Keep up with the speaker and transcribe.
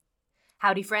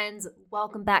Howdy, friends.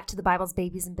 Welcome back to the Bible's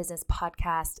Babies in Business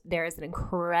podcast. There is an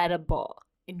incredible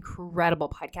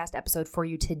podcast episode for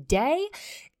you today.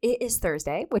 It is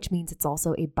Thursday, which means it's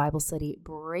also a Bible study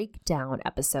breakdown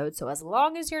episode. So as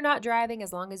long as you're not driving,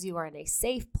 as long as you are in a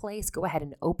safe place, go ahead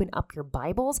and open up your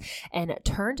Bibles and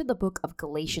turn to the book of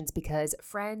Galatians because,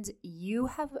 friends, you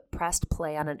have pressed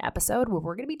play on an episode where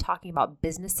we're going to be talking about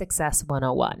Business Success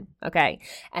 101, okay?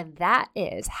 And that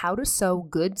is how to sow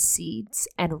good seeds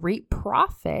and reap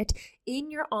profit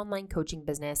in your online coaching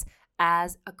business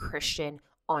as a Christian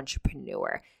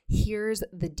entrepreneur. Here's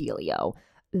the dealio.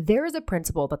 There is a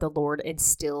principle that the Lord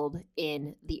instilled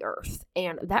in the earth,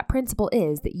 and that principle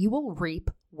is that you will reap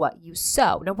what you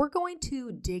sow. Now, we're going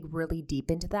to dig really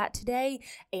deep into that today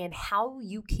and how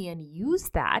you can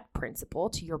use that principle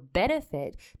to your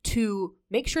benefit to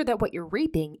make sure that what you're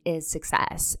reaping is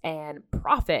success and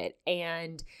profit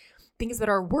and things that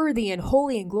are worthy and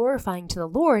holy and glorifying to the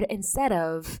Lord instead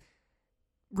of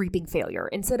reaping failure,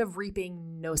 instead of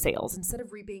reaping no sales, instead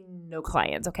of reaping no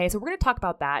clients. Okay, so we're going to talk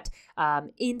about that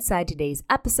inside today's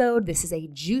episode. This is a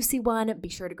juicy one. Be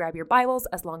sure to grab your Bibles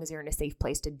as long as you're in a safe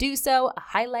place to do so, a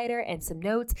highlighter and some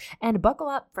notes, and buckle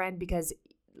up, friend, because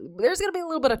there's going to be a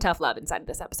little bit of tough love inside of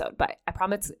this episode, but I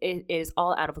promise it is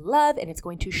all out of love and it's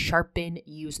going to sharpen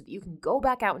you so that you can go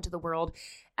back out into the world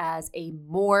as a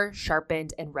more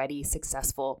sharpened and ready,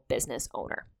 successful business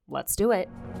owner. Let's do it.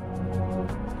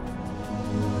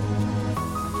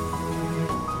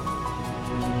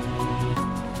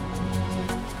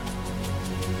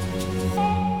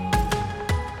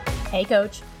 Hey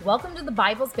coach, welcome to the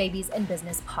Bible's Babies in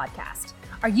Business podcast.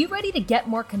 Are you ready to get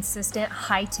more consistent,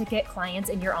 high-ticket clients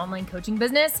in your online coaching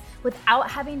business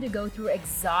without having to go through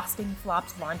exhausting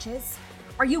flopped launches?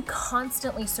 Are you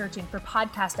constantly searching for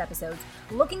podcast episodes,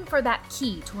 looking for that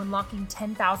key to unlocking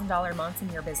 $10,000 months in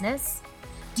your business?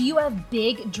 Do you have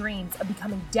big dreams of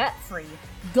becoming debt-free,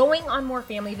 going on more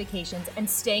family vacations, and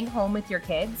staying home with your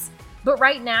kids? But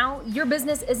right now, your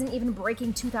business isn't even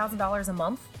breaking $2,000 a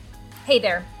month? Hey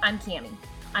there, I'm Cami.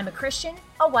 I'm a Christian,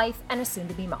 a wife, and a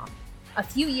soon-to-be mom. A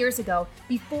few years ago,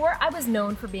 before I was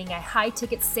known for being a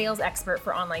high-ticket sales expert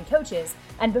for online coaches,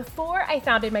 and before I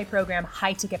founded my program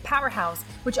High Ticket Powerhouse,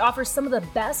 which offers some of the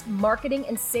best marketing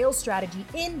and sales strategy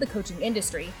in the coaching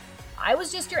industry, I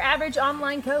was just your average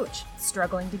online coach,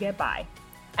 struggling to get by.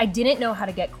 I didn't know how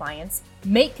to get clients,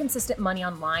 make consistent money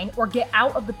online, or get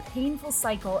out of the painful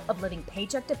cycle of living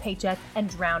paycheck to paycheck and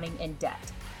drowning in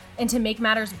debt. And to make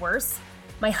matters worse,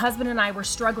 my husband and I were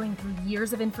struggling through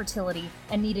years of infertility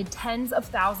and needed tens of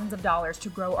thousands of dollars to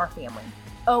grow our family.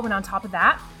 Oh, and on top of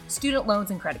that, student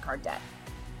loans and credit card debt.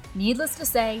 Needless to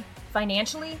say,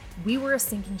 financially, we were a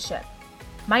sinking ship.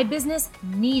 My business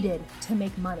needed to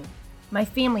make money. My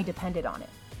family depended on it.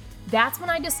 That's when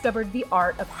I discovered the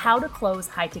art of how to close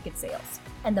high-ticket sales.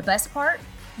 And the best part?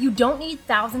 You don't need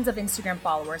thousands of Instagram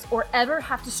followers or ever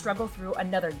have to struggle through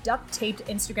another duct-taped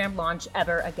Instagram launch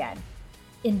ever again.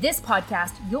 In this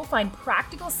podcast, you'll find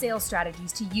practical sales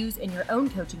strategies to use in your own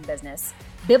coaching business,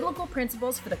 biblical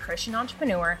principles for the Christian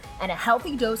entrepreneur, and a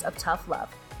healthy dose of tough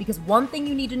love. Because one thing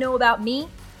you need to know about me,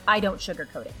 I don't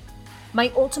sugarcoat it. My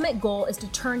ultimate goal is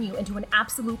to turn you into an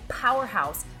absolute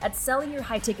powerhouse at selling your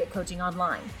high-ticket coaching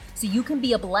online, so you can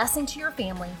be a blessing to your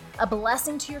family, a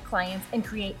blessing to your clients, and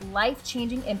create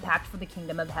life-changing impact for the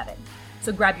kingdom of heaven.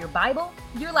 So grab your Bible,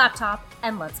 your laptop,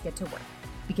 and let's get to work,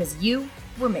 because you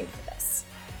were made for this.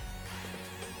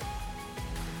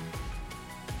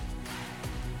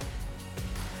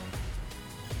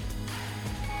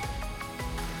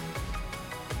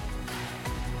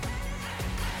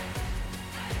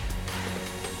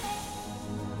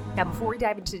 Now, before we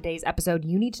dive into today's episode,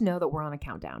 you need to know that we're on a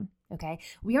countdown, okay?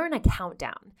 We are on a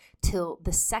countdown till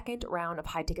the second round of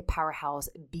High Ticket Powerhouse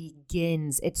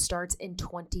begins. It starts in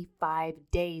 25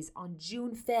 days. On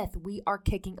June 5th, we are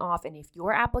kicking off. And if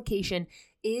your application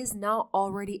is not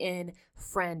already in,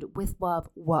 friend, with love,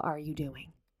 what are you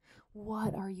doing?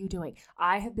 What are you doing?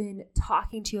 I have been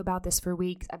talking to you about this for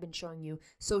weeks. I've been showing you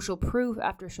social proof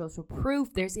after social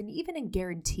proof. There's even a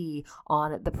guarantee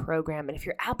on the program. And if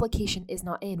your application is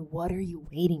not in, what are you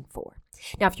waiting for?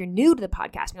 Now, if you're new to the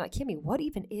podcast and you're like, Kimmy, what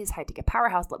even is High Ticket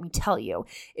Powerhouse? Let me tell you.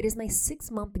 It is my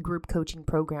 6-month group coaching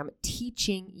program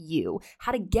teaching you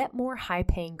how to get more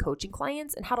high-paying coaching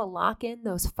clients and how to lock in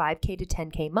those 5K to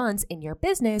 10K months in your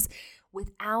business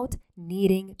without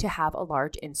needing to have a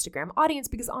large Instagram audience,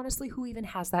 because honestly, who even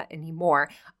has that anymore?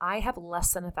 I have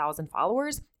less than 1,000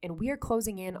 followers and we are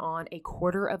closing in on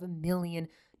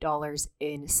 $250,000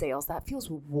 in sales. That feels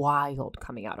wild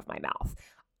coming out of my mouth.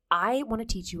 I want to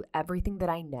teach you everything that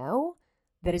I know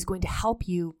that is going to help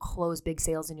you close big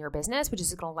sales in your business, which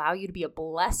is going to allow you to be a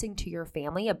blessing to your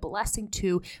family, a blessing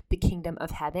to the kingdom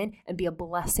of heaven, and be a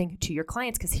blessing to your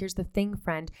clients. Because here's the thing,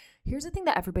 friend. Here's the thing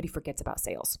that everybody forgets about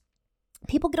sales.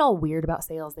 People get all weird about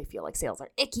sales. They feel like sales are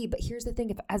icky. But here's the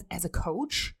thing. If as a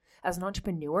coach, as an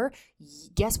entrepreneur,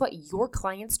 guess what? Your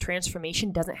client's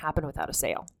transformation doesn't happen without a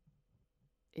sale.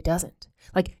 It doesn't.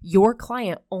 Like, your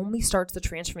client only starts the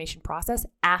transformation process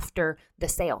after the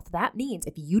sale. That means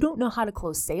if you don't know how to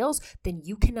close sales, then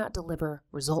you cannot deliver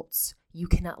results. You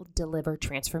cannot deliver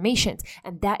transformations.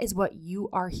 And that is what you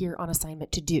are here on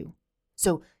assignment to do.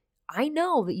 So I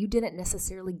know that you didn't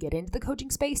necessarily get into the coaching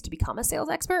space to become a sales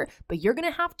expert, but you're going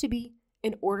to have to be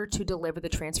in order to deliver the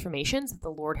transformations that the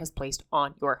Lord has placed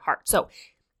on your heart. So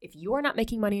if you are not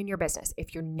making money in your business,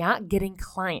 if you're not getting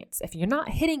clients, if you're not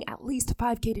hitting at least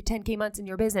 5K to 10K months in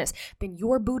your business, then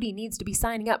your booty needs to be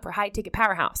signing up for High Ticket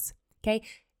Powerhouse. Okay.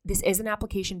 This is an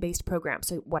application-based program.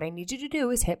 So what I need you to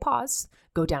do is hit pause,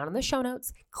 go down in the show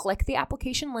notes, click the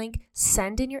application link,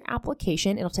 send in your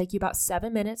application. It'll take you about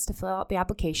 7 minutes to fill out the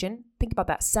application. Think about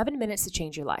that. 7 minutes to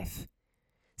change your life.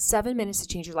 7 minutes to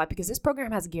change your life, because this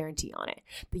program has a guarantee on it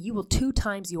that you will 2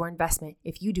 times your investment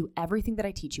if you do everything that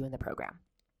I teach you in the program.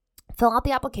 Fill out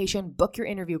the application, book your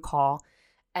interview call,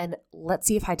 and let's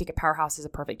see if High Ticket Powerhouse is a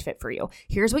perfect fit for you.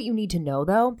 Here's what you need to know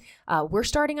though. We're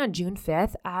starting on June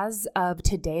 5th. As of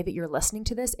today that you're listening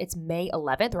to this, it's May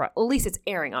 11th, or at least it's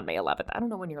airing on May 11th. I don't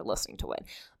know when you're listening to it,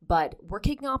 but we're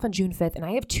kicking off on June 5th, and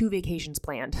I have 2 vacations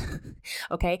planned,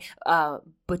 okay,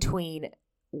 between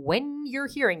when you're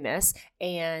hearing this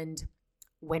and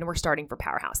when we're starting for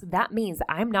Powerhouse. That means that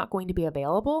I'm not going to be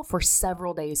available for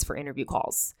several days for interview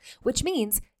calls, which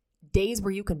means days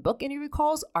where you can book interview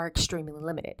calls are extremely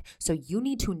limited. So you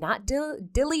need to not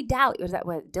dilly-dally. Is that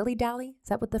what dilly-dally? Is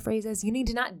that what the phrase is? You need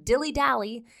to not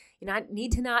dilly-dally. You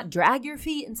need to not drag your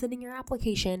feet in sending your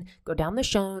application. Go down the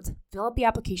show notes, fill out the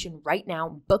application right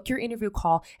now, book your interview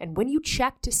call. And when you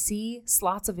check to see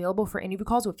slots available for interview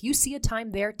calls, if you see a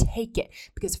time there, take it.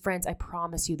 Because friends, I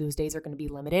promise you those days are going to be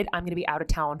limited. I'm going to be out of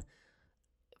town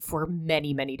for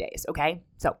many, many days. Okay.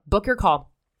 So book your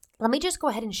call. Let me just go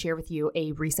ahead and share with you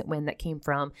a recent win that came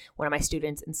from one of my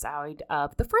students inside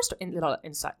of the first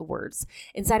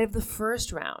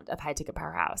round of High Ticket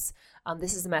Powerhouse.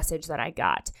 This is the message that I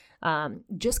got.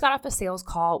 Just got off a sales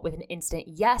call with an instant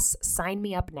yes, sign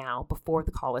me up now before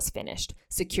the call was finished.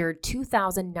 Secured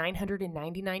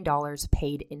 $2,999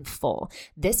 paid in full.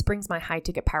 This brings my High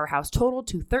Ticket Powerhouse total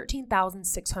to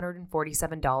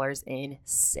 $13,647 in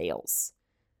sales.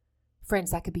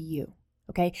 Friends, that could be you.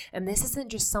 Okay. And this isn't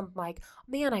just some like,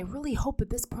 man, I really hope that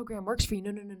this program works for you.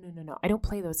 No. I don't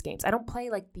play those games. I don't play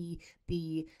like the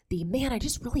man, I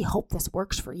just really hope this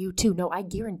works for you too. No, I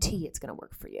guarantee it's going to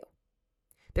work for you.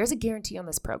 There's a guarantee on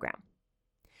this program.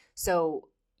 So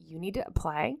you need to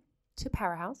apply to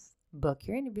Powerhouse, book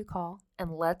your interview call,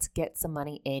 and let's get some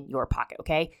money in your pocket.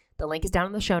 Okay. The link is down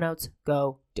in the show notes.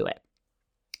 Go do it.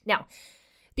 Now,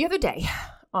 the other day,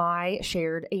 I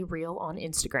shared a reel on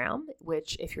Instagram,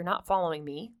 which if you're not following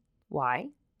me, why?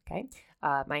 Okay.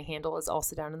 My handle is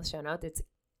also down in the show notes. It's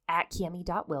at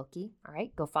Kiemi.Wilkie. All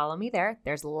right. Go follow me there.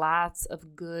 There's lots of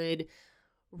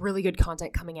really good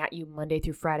content coming at you Monday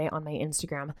through Friday on my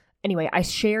Instagram. Anyway, I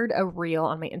shared a reel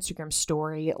on my Instagram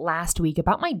story last week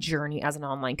about my journey as an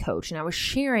online coach. And I was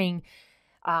sharing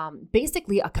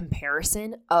basically a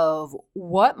comparison of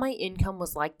what my income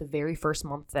was like the very first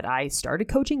month that I started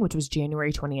coaching, which was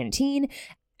January 2019,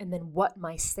 and then what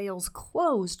my sales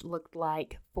closed looked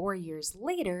like 4 years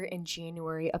later in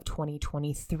January of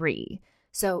 2023.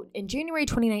 So in January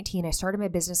 2019, I started my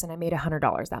business and I made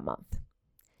 $100 that month.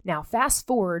 Now, fast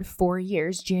forward 4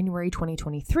 years, January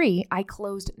 2023, I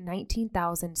closed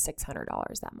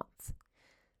 $19,600 that month.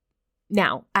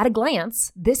 Now, at a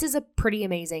glance, this is a pretty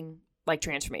amazing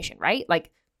transformation, right?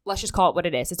 Let's just call it what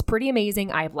it is. It's pretty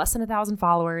amazing. I have less than 1,000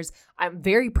 followers. I'm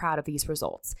very proud of these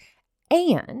results.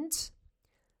 And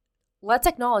let's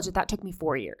acknowledge that took me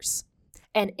 4 years.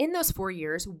 And in those 4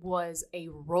 years was a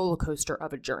roller coaster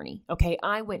of a journey. Okay.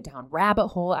 I went down rabbit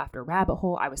hole after rabbit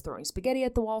hole. I was throwing spaghetti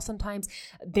at the wall sometimes.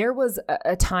 There was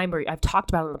a time where I've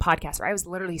talked about it on the podcast where I was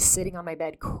literally sitting on my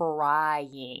bed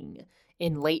crying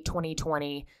in late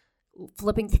 2020,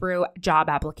 flipping through job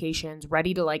applications,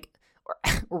 ready.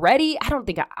 I don't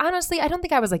think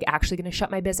I was actually going to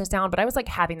shut my business down, but I was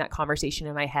having that conversation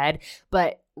in my head.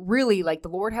 But really, the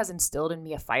Lord has instilled in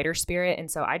me a fighter spirit.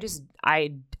 And so I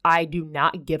do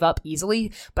not give up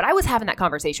easily, but I was having that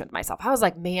conversation with myself. I was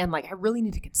like, man, I really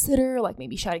need to consider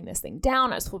maybe shutting this thing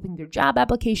down. I was flipping through job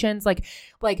applications, like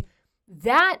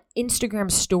that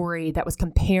Instagram story that was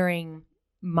comparing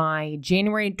my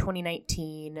January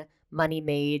 2019 money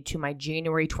made to my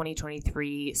January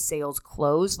 2023 sales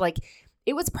close, like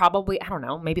it was probably, I don't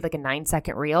know, maybe like a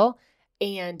 9-second reel.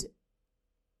 And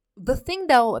the thing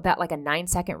though that like a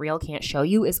 9-second reel can't show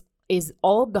you is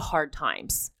all of the hard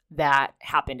times that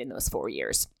happened in those 4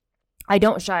 years. I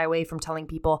don't shy away from telling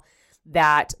people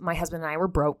that my husband and I were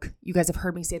broke. You guys have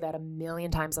heard me say that a million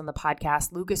times on the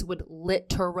podcast. Lucas would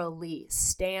literally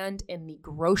stand in the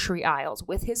grocery aisles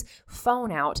with his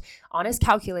phone out on his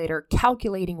calculator,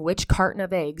 calculating which carton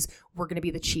of eggs were going to be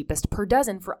the cheapest per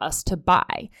dozen for us to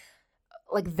buy.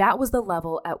 Like that was the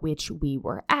level at which we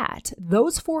were at.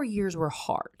 Those 4 years were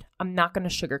hard. I'm not going to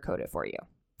sugarcoat it for you.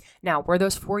 Now, were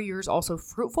those 4 years also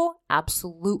fruitful?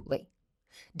 Absolutely.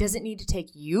 Does it need to take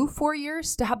you 4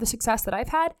 years to have the success that I've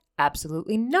had?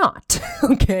 Absolutely not.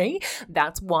 Okay.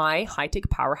 That's why High Tick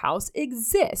Powerhouse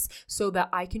exists, so that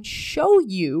I can show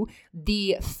you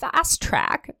the fast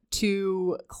track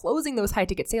to closing those high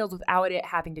ticket sales without it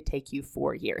having to take you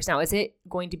 4 years. Now, is it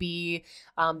going to be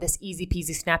this easy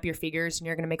peasy, snap your fingers and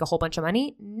you're going to make a whole bunch of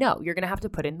money? No, you're going to have to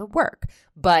put in the work.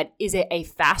 But is it a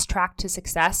fast track to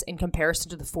success in comparison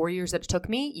to the 4 years that it took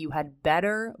me? You had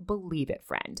better believe it,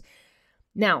 friend.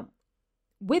 Now,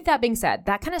 with that being said,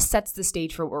 that kind of sets the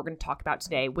stage for what we're going to talk about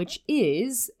today, which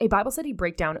is a Bible study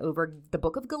breakdown over the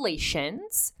book of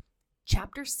Galatians,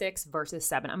 chapter 6, verses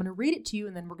 7. I'm going to read it to you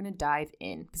and then we're going to dive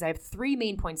in because I have 3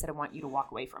 main points that I want you to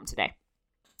walk away from today.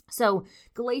 So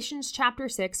Galatians chapter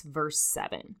 6, verse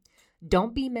 7.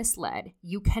 Don't be misled.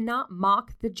 You cannot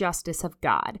mock the justice of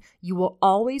God. You will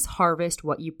always harvest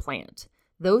what you plant.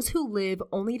 Those who live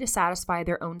only to satisfy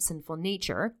their own sinful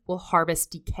nature will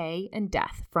harvest decay and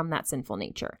death from that sinful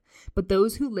nature. But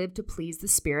those who live to please the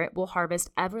Spirit will harvest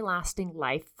everlasting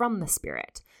life from the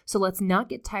Spirit. So let's not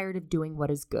get tired of doing what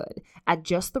is good. At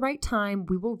just the right time,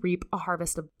 we will reap a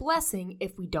harvest of blessing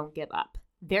if we don't give up.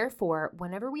 Therefore,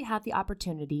 whenever we have the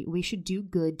opportunity, we should do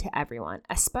good to everyone,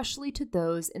 especially to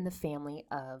those in the family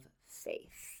of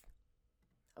faith.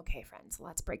 Okay, friends,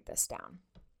 let's break this down.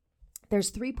 There's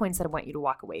 3 points that I want you to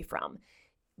walk away from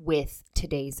with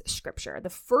today's scripture. The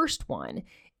first one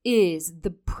is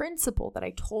the principle that I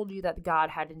told you that God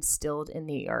had instilled in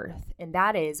the earth, and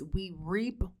that is we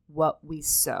reap what we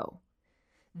sow.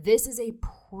 This is a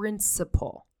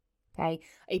principle, okay?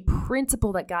 A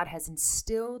principle that God has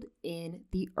instilled in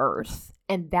the earth,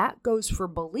 and that goes for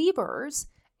believers,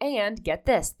 and get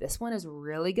this one is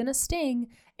really going to sting.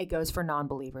 It goes for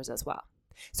non-believers as well.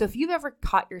 So if you've ever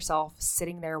caught yourself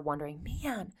sitting there wondering,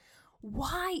 man,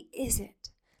 why is it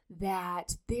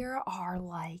that there are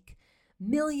like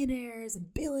millionaires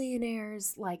and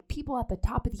billionaires, like people at the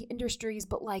top of the industries,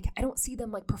 but like I don't see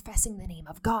them like professing the name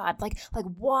of God. Like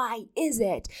why is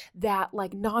it that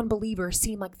like non-believers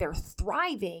seem like they're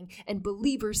thriving and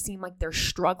believers seem like they're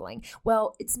struggling?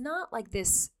 Well, it's not like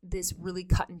this really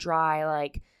cut and dry,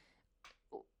 like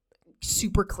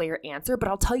super clear answer, but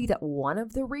I'll tell you that one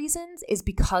of the reasons is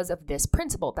because of this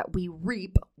principle that we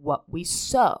reap what we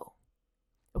sow.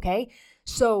 Okay?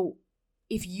 So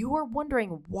if you are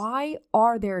wondering why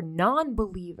are there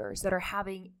non-believers that are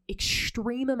having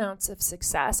extreme amounts of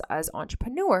success as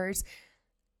entrepreneurs,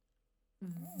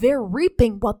 they're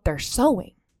reaping what they're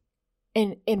sowing.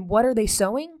 And what are they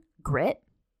sowing? Grit,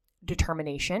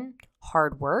 determination,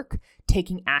 hard work,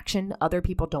 taking action other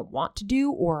people don't want to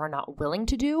do or are not willing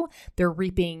to do. They're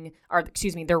reaping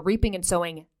and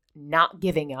sowing not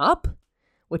giving up,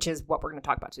 which is what we're going to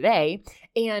talk about today.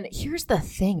 And here's the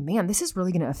thing, man, this is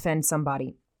really going to offend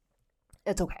somebody.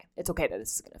 It's okay. It's okay that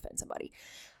this is going to offend somebody.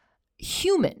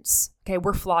 Humans, okay,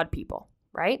 we're flawed people,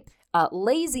 right?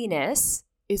 Laziness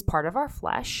is part of our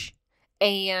flesh,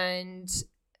 and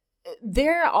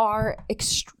there are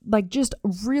just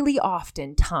really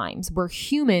often times where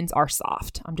humans are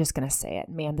soft. I'm just going to say it.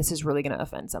 Man, this is really going to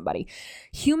offend somebody.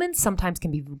 Humans sometimes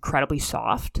can be incredibly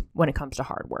soft when it comes to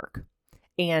hard work.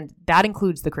 And that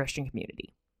includes the Christian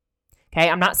community. Okay,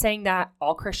 I'm not saying that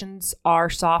all Christians are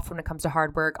soft when it comes to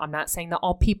hard work. I'm not saying that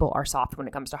all people are soft when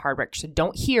it comes to hard work. So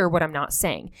don't hear what I'm not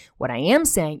saying. What I am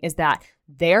saying is that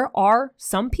there are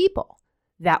some people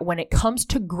that when it comes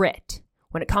to grit,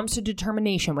 when it comes to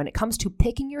determination, when it comes to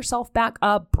picking yourself back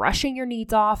up, brushing your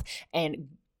needs off, and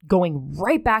going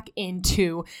right back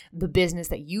into the business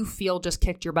that you feel just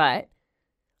kicked your butt,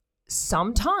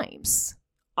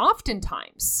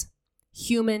 oftentimes,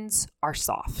 humans are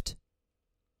soft.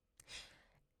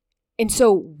 And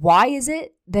so why is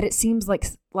it that it seems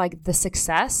like the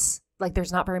success, like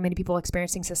there's not very many people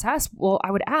experiencing success? Well,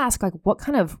 I would ask, like, what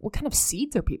kind of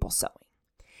seeds are people sowing?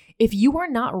 If you are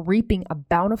not reaping a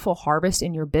bountiful harvest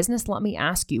in your business, let me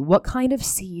ask you, what kind of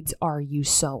seeds are you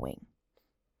sowing?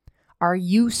 Are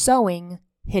you sowing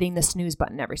hitting the snooze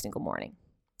button every single morning?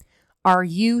 Are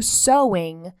you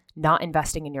sowing not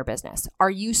investing in your business? Are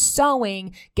you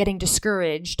sowing getting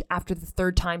discouraged after the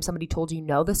third time somebody told you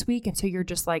no this week? And so you're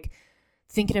just like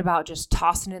thinking about just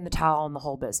tossing in the towel on the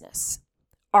whole business.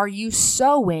 Are you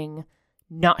sowing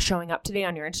not showing up today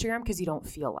on your Instagram because you don't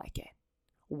feel like it?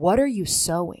 What are you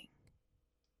sowing?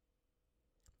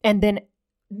 And then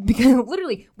because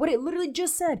literally, what it literally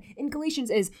just said in Galatians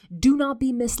is, do not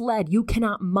be misled. You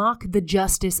cannot mock the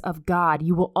justice of God.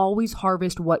 You will always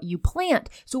harvest what you plant.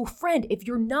 So friend, if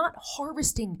you're not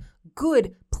harvesting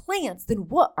good plants, then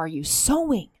what are you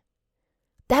sowing?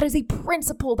 That is a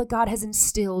principle that God has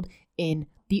instilled in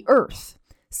the earth.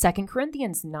 2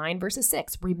 Corinthians 9 verses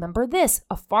 6. Remember this,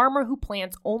 a farmer who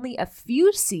plants only a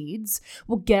few seeds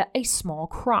will get a small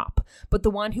crop, but the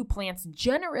one who plants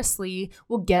generously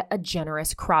will get a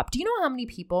generous crop. Do you know how many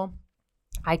people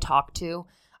I talk to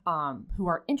who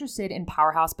are interested in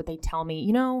Powerhouse, but they tell me,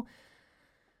 you know,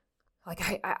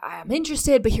 like I'm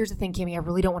interested, but here's the thing, Kimmy, I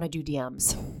really don't want to do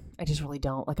DMs. I just really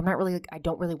don't. Like, I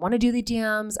don't really want to do the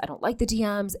DMs. I don't like the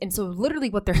DMs. And so literally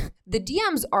the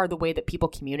DMs are the way that people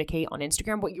communicate on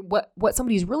Instagram. What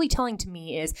somebody's really telling to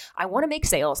me is, I want to make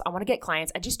sales. I want to get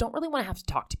clients. I just don't really want to have to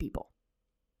talk to people.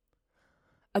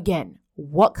 Again,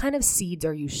 what kind of seeds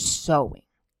are you sowing?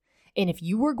 And if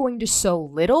you are going to sow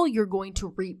little, you're going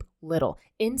to reap little.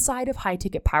 Inside of High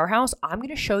Ticket Powerhouse, I'm going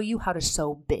to show you how to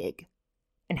sow big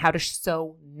and how to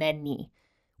sow many,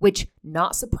 which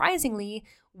not surprisingly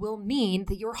will mean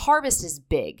that your harvest is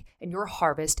big and your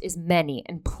harvest is many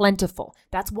and plentiful.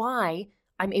 That's why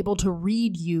I'm able to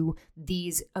read you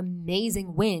these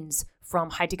amazing wins from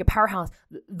High Ticket Powerhouse.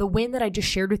 The win that I just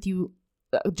shared with you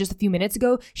just a few minutes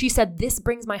ago, she said, this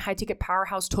brings my High Ticket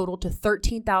Powerhouse total to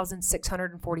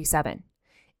 $13,647.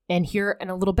 And here in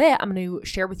a little bit, I'm going to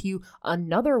share with you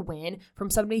another win from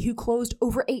somebody who closed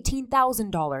over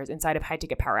 $18,000 inside of High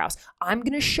Ticket Powerhouse. I'm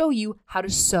going to show you how to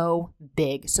sow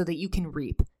big so that you can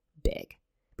reap big,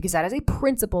 because that is a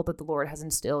principle that the Lord has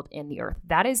instilled in the earth.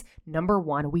 That is number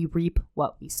one. We reap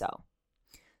what we sow.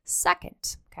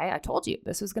 Second, okay, I told you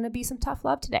this was going to be some tough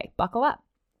love today. Buckle up.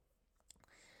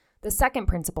 The second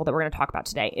principle that we're going to talk about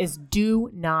today is do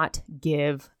not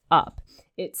give up.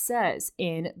 It says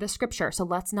in the scripture, so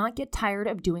let's not get tired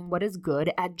of doing what is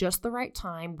good. At just the right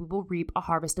time, we will reap a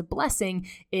harvest of blessing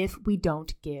if we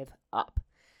don't give up.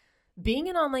 Being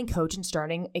an online coach and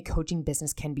starting a coaching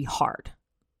business can be hard.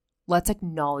 Let's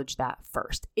acknowledge that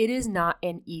first. It is not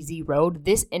an easy road.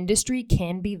 This industry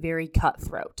can be very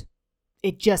cutthroat.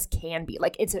 It just can be.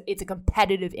 Like, it's a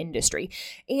competitive industry,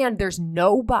 and there's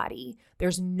no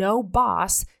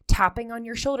boss tapping on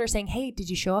your shoulder saying, "Hey, did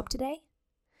you show up today?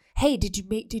 Hey, did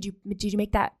you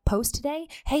make that post today?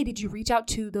 Hey, did you reach out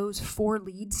to those 4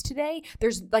 leads today?"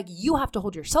 There's you have to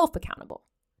hold yourself accountable.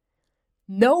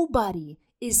 Nobody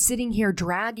is sitting here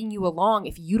dragging you along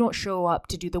if you don't show up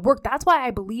to do the work. That's why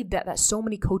I believe that so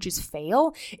many coaches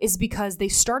fail, is because they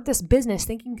start this business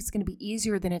thinking it's going to be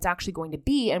easier than it's actually going to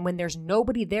be. And when there's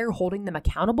nobody there holding them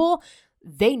accountable,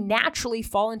 they naturally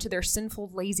fall into their sinful,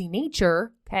 lazy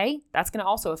nature. Okay. That's going to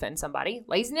also offend somebody.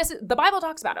 Laziness, the Bible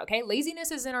talks about it. Okay.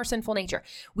 Laziness is in our sinful nature.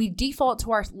 We default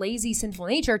to our lazy, sinful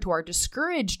nature, to our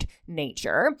discouraged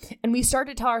nature. And we start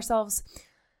to tell ourselves,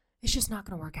 it's just not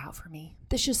going to work out for me.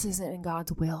 This just isn't in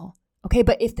God's will. Okay.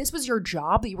 But if this was your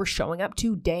job that you were showing up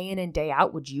to day in and day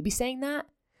out, would you be saying that?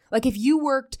 Like, if you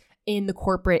worked in the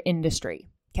corporate industry,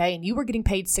 okay, and you were getting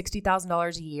paid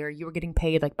 $60,000 a year, you were getting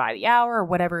paid by the hour or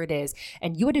whatever it is,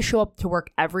 and you had to show up to work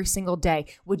every single day,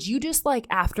 would you just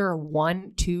after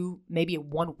 1, 2, maybe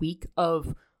 1 week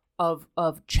of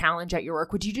challenge at your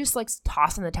work, would you just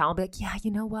toss in the towel and be like, yeah,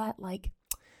 you know what?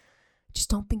 Just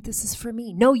don't think this is for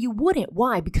me. No, you wouldn't.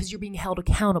 Why? Because you're being held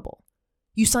accountable.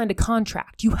 You signed a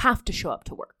contract. You have to show up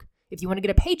to work. If you want to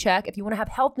get a paycheck, if you want to have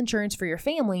health insurance for your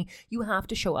family, you have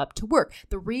to show up to work.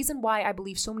 The reason why I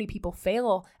believe so many people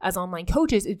fail as online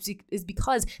coaches is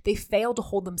because they fail to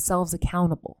hold themselves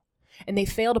accountable. And they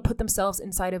fail to put themselves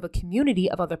inside of a community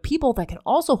of other people that can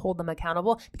also hold them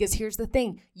accountable. Because here's the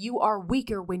thing, you are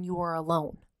weaker when you are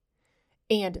alone.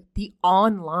 And the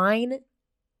online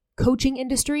coaching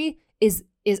industry is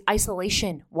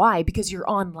isolation. Why? Because you're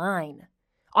online.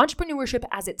 Entrepreneurship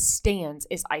as it stands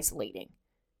is isolating.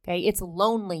 Okay, it's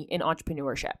lonely in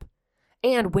entrepreneurship.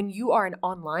 And when you are an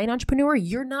online entrepreneur,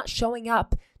 you're not showing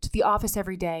up to the office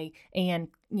every day and,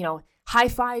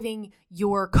 high-fiving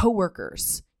your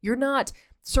coworkers. You're not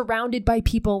surrounded by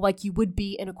people like you would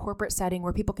be in a corporate setting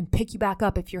where people can pick you back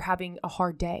up if you're having a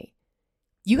hard day.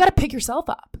 You got to pick yourself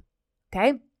up,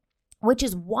 okay? Which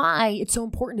is why it's so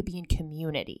important to be in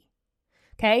community.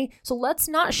 Okay, so let's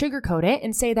not sugarcoat it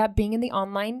and say that being in the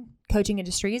online coaching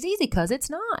industry is easy, because it's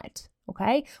not.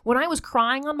 Okay. When I was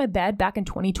crying on my bed back in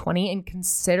 2020 and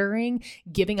considering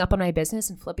giving up on my business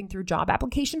and flipping through job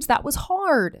applications, that was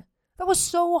hard. That was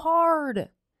so hard.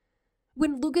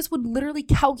 When Lucas would literally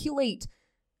calculate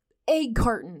egg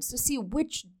cartons to see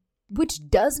which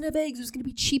dozen of eggs was going to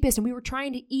be cheapest, and we were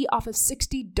trying to eat off of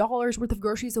 $60 worth of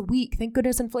groceries a week. Thank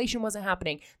goodness inflation wasn't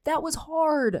happening. That was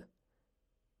hard.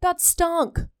 That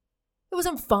stunk. It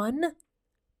wasn't fun.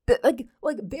 Like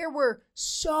there were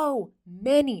so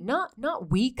many, not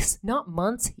weeks, not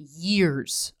months,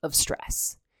 years of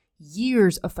stress,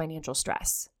 years of financial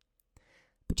stress.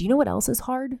 But do you know what else is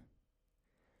hard?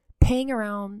 Paying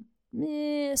around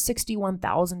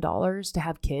 $61,000 to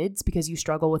have kids because you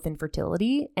struggle with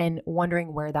infertility and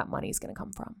wondering where that money is going to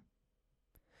come from.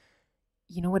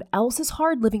 You know what else is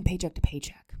hard? Living paycheck to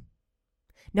paycheck.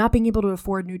 Not being able to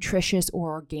afford nutritious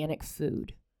or organic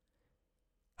food.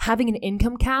 Having an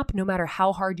income cap, no matter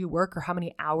how hard you work or how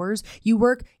many hours you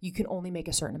work, you can only make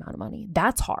a certain amount of money.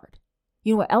 That's hard.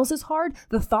 You know what else is hard?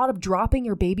 The thought of dropping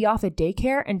your baby off at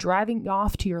daycare and driving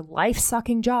off to your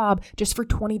life-sucking job just for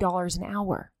 $20 an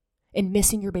hour and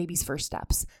missing your baby's first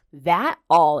steps. That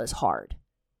all is hard.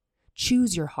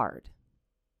 Choose your hard.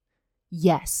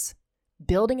 Yes,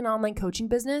 building an online coaching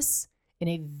business in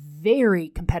a very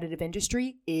competitive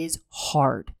industry is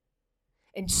hard.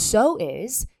 And so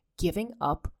is giving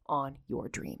up on your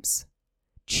dreams.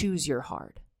 Choose your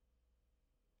hard.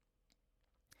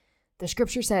 The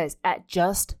scripture says, at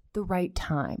just the right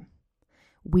time,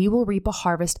 we will reap a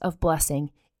harvest of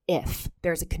blessing if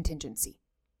there's a contingency.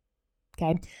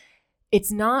 Okay?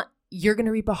 It's not you're going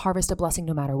to reap a harvest of blessing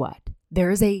no matter what.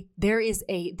 This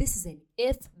is an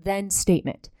if-then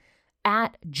statement.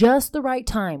 At just the right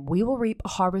time, we will reap a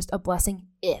harvest of blessing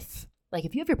if. Like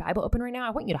if you have your Bible open right now,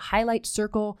 I want you to highlight,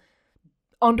 circle,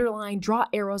 underline, draw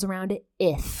arrows around it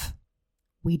if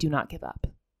we do not give up.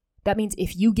 That means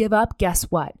if you give up, guess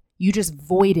what? You just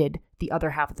voided the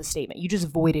other half of the statement. You just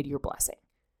voided your blessing.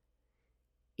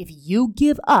 If you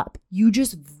give up, you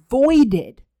just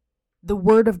voided the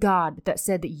word of God that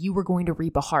said that you were going to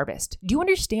reap a harvest. Do you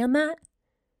understand that?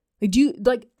 Do you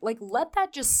let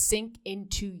that just sink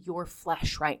into your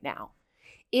flesh right now?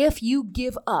 If you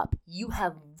give up, you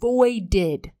have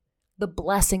voided the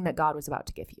blessing that God was about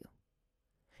to give you.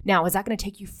 Now, is that going to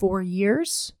take you 4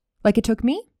 years like it took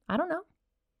me? I don't know.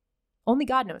 Only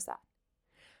God knows that.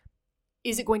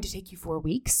 Is it going to take you 4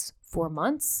 weeks, 4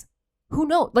 months? Who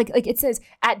knows? Like it says,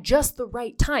 at just the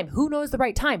right time. Who knows the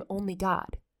right time? Only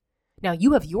God. Now,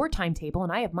 you have your timetable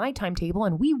and I have my timetable,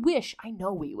 and we wish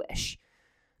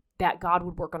that God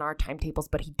would work on our timetables,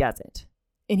 but he doesn't.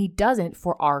 And he doesn't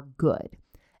for our good.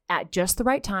 At just the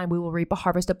right time, we will reap a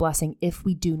harvest of blessing if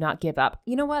we do not give up.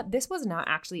 You know what? This was not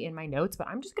actually in my notes, but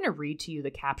I'm just going to read to you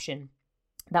the caption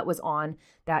that was on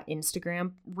that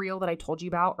Instagram reel that I told you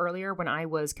about earlier when I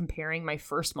was comparing my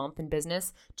first month in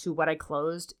business to what I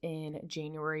closed in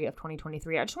January of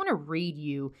 2023. I just want to read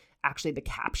you actually the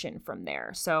caption from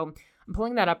there. So I'm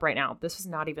pulling that up right now. This was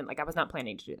not even I was not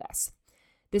planning to do this.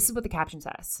 This is what the caption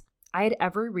says. I had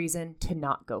every reason to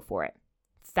not go for it.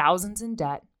 Thousands in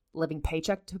debt, living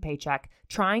paycheck to paycheck,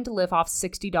 trying to live off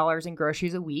 $60 in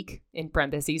groceries a week, in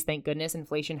parentheses, thank goodness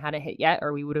inflation hadn't hit yet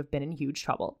or we would have been in huge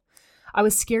trouble. I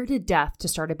was scared to death to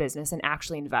start a business and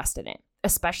actually invest in it,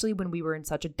 especially when we were in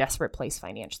such a desperate place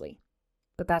financially.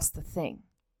 But that's the thing.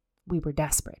 We were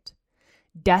desperate.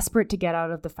 Desperate to get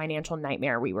out of the financial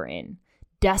nightmare we were in.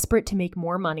 Desperate to make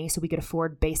more money so we could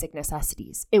afford basic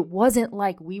necessities. It wasn't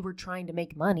like we were trying to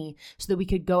make money so that we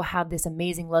could go have this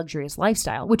amazing luxurious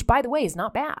lifestyle, which by the way is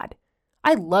not bad.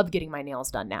 I love getting my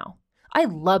nails done now. I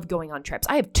love going on trips.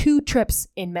 I have 2 trips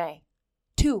in May.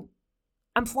 2.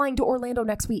 I'm flying to Orlando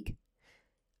next week.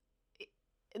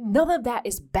 None of that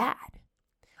is bad.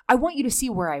 I want you to see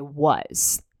where I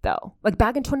was, though. Like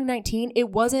back in 2019, it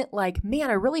wasn't like, man,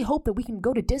 I really hope that we can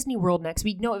go to Disney World next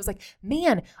week. No, it was like,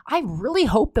 man, I really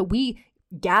hope that we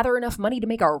gather enough money to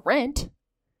make our rent.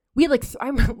 We had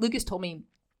Lucas told me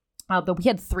that we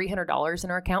had $300 in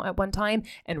our account at one time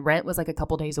and rent was like a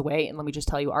couple days away. And let me just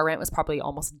tell you, our rent was probably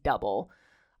almost double.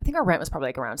 I think our rent was probably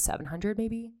like around $700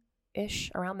 maybe ish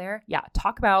around there. Yeah.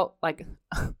 Talk about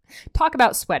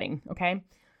sweating. Okay.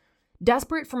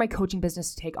 Desperate for my coaching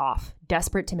business to take off,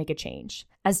 desperate to make a change.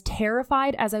 As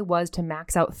terrified as I was to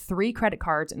max out 3 credit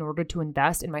cards in order to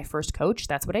invest in my first coach,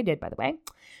 that's what I did, by the way.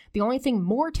 The only thing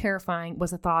more terrifying was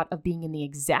the thought of being in the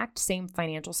exact same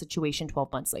financial situation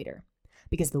 12 months later.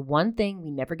 Because the one thing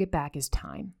we never get back is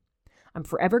time. I'm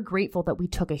forever grateful that we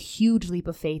took a huge leap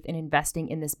of faith in investing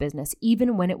in this business,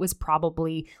 even when it was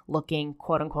probably looking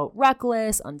quote unquote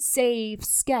reckless, unsafe,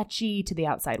 sketchy to the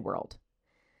outside world.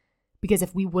 Because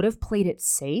if we would have played it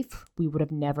safe, we would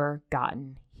have never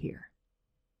gotten here.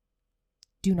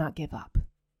 Do not give up.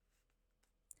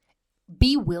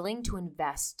 Be willing to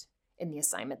invest in the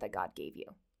assignment that God gave you.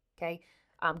 Okay.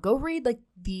 Go read like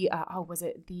the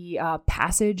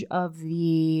passage of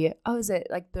the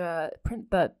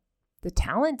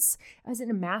talents? Is it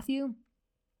in Matthew?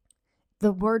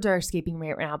 The words are escaping me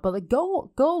right now, but like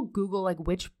go Google like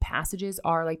which passages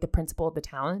are like the principle of the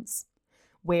talents,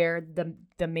 where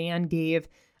the man gave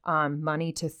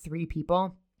money to 3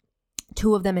 people.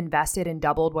 2 of them invested and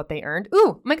doubled what they earned.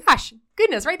 Ooh, my gosh,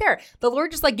 goodness, right there. The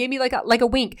Lord just like gave me like a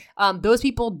wink. Those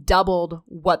people doubled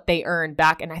what they earned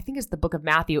back. And I think it's the book of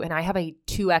Matthew. And I have a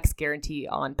 2x guarantee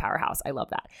on Powerhouse. I love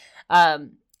that.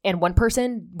 And one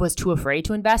person was too afraid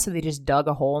to invest, so they just dug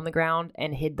a hole in the ground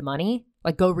and hid the money.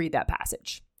 Like, go read that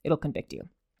passage. It'll convict you.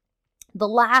 The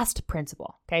last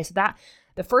principle. Okay, so that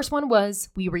the first one was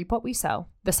we reap what we sow.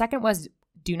 The second was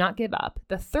do not give up.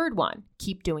 The third one,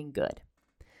 keep doing good.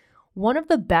 One of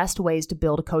the best ways to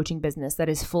build a coaching business that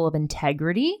is full of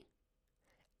integrity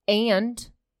and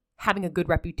having a good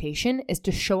reputation is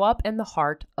to show up in the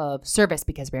heart of service,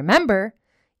 because remember,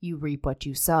 you reap what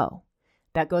you sow.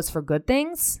 That goes for good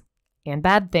things and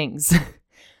bad things.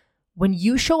 When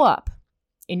you show up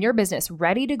in your business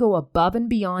ready to go above and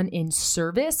beyond in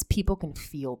service, people can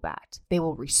feel that. They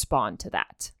will respond to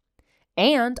that.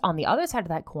 And on the other side of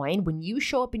that coin, when you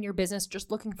show up in your business just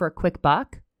looking for a quick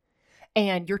buck,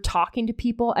 and you're talking to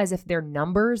people as if they're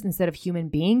numbers instead of human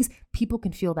beings, people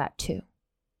can feel that too.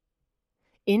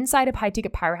 Inside of High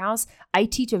Ticket Powerhouse, I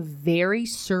teach a very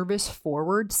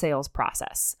service-forward sales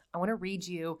process. I want to read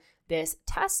you this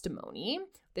testimony.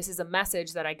 This is a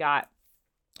message that I got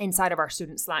inside of our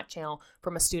student Slack channel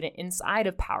from a student inside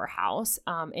of Powerhouse.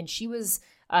 And she was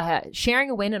sharing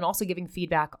a win and also giving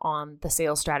feedback on the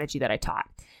sales strategy that I taught.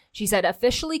 She said,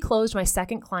 officially closed my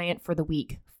second client for the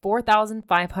week,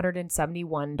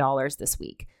 $4,571 this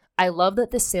week. I love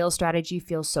that this sales strategy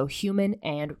feels so human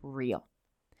and real.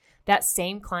 That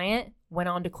same client went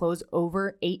on to close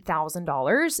over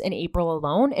 $8,000 in April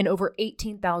alone and over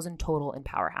 $18,000 total in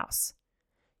Powerhouse.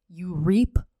 You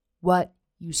reap what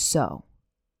you sow.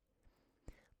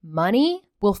 Money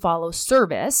will follow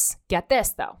service. Get this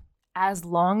though, as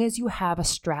long as you have a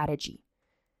strategy.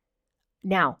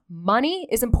 Now, money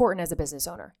is important as a business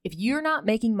owner. If you're not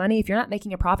making money, if you're not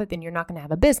making a profit, then you're not going to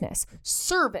have a business.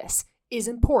 Service is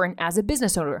important as a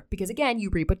business owner because, again,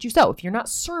 you reap what you sow. If you're not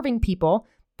serving people,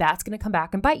 that's going to come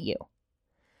back and bite you.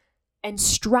 And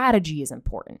strategy is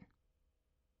important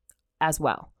as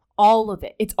well. All of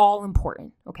it. It's all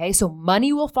important. Okay. So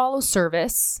money will follow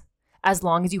service as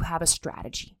long as you have a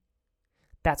strategy.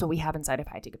 That's what we have inside of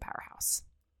High Ticket Powerhouse.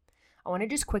 I want to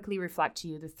just quickly reflect to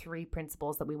you the 3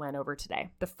 principles that we went over today.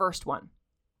 The first one,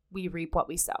 we reap what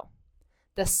we sow.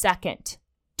 The second,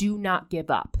 do not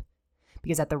give up,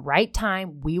 because at the right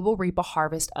time, we will reap a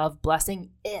harvest of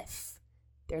blessing if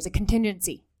there's a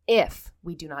contingency, if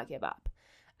we do not give up.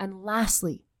 And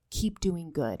lastly, keep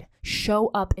doing good. Show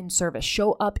up in service,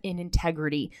 show up in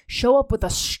integrity, show up with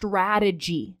a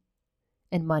strategy,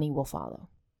 and money will follow.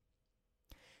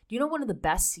 Do you know one of the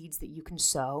best seeds that you can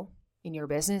sow in your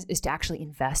business is to actually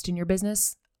invest in your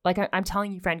business? Like I'm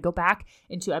telling you, friend, go back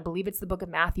into, I believe it's the book of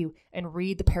Matthew, and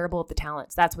read the parable of the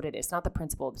talents. That's what it is. Not the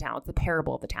principle of the talents, the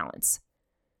parable of the talents.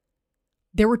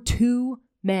 There were 2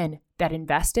 men that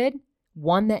invested,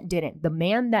 one that didn't. The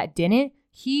man that didn't,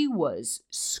 he was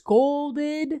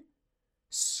scolded.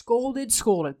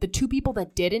 The 2 people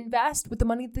that did invest with the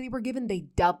money that they were given, they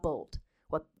doubled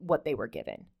what they were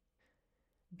given.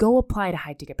 Go apply to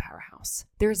High Ticket Powerhouse.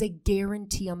 There's a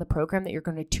guarantee on the program that you're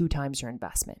going to 2 times your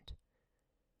investment.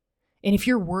 And if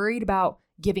you're worried about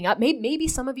giving up, maybe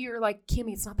some of you are like,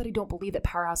 Kimmy, it's not that I don't believe that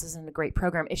Powerhouse isn't a great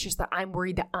program. It's just that I'm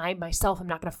worried that I myself am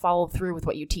not going to follow through with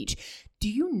what you teach. Do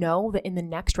you know that in the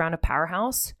next round of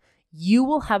Powerhouse, you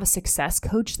will have a success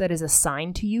coach that is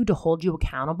assigned to you to hold you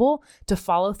accountable, to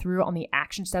follow through on the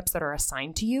action steps that are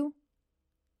assigned to you?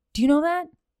 Do you know that?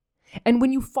 And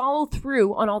when you follow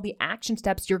through on all the action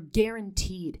steps, you're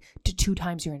guaranteed to 2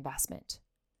 times your investment.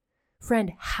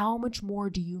 Friend, how much more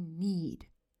do you need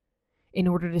in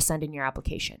order to send in your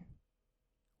application?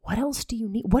 What else do you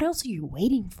need? What else are you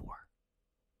waiting for?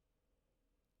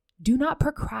 Do not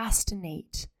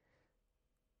procrastinate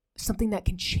something that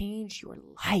can change your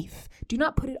life. Do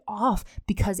not put it off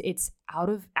because it's out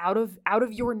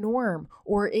of your norm,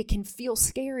 or it can feel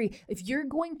scary. If you're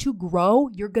going to grow,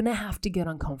 you're going to have to get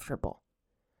uncomfortable.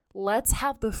 Let's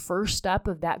have the first step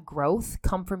of that growth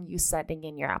come from you sending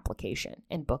in your application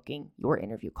and booking your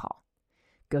interview call.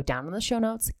 Go down in the show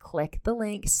notes, click the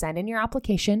link, send in your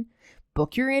application,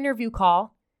 book your interview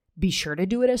call, Be sure to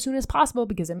do it as soon as possible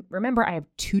because remember, I have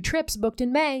 2 trips booked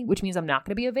in May, which means I'm not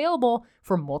going to be available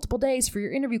for multiple days for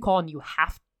your interview call, and you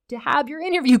have to have your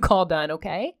interview call done,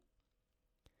 okay?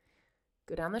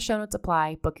 Go down the show notes,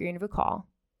 apply, book your interview call,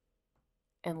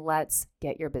 and let's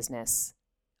get your business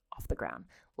off the ground.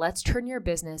 Let's turn your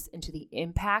business into the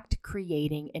impact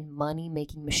creating and money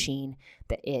making machine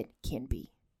that it can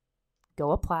be.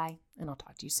 Go apply, and I'll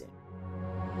talk to you soon.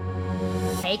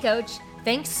 Hey coach,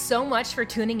 thanks so much for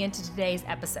tuning into today's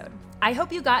episode. I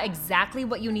hope you got exactly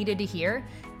what you needed to hear,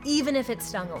 even if it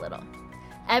stung a little.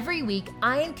 Every week,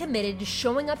 I am committed to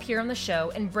showing up here on the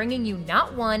show and bringing you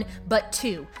not 1, but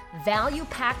 2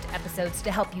 value-packed episodes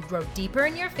to help you grow deeper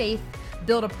in your faith,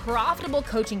 build a profitable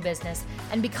coaching business,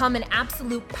 and become an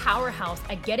absolute powerhouse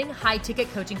at getting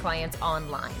high-ticket coaching clients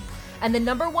online. And the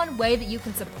number 1 way that you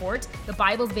can support the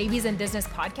Bible's Babies in Business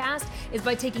podcast is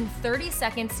by taking 30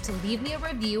 seconds to leave me a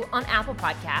review on Apple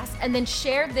Podcasts and then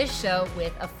share this show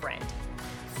with a friend.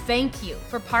 Thank you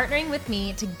for partnering with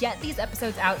me to get these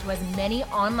episodes out to as many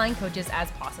online coaches as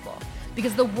possible,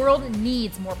 because the world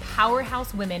needs more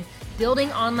powerhouse women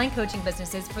building online coaching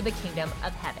businesses for the kingdom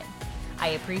of heaven. I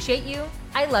appreciate you,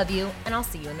 I love you, and I'll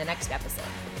see you in the next episode.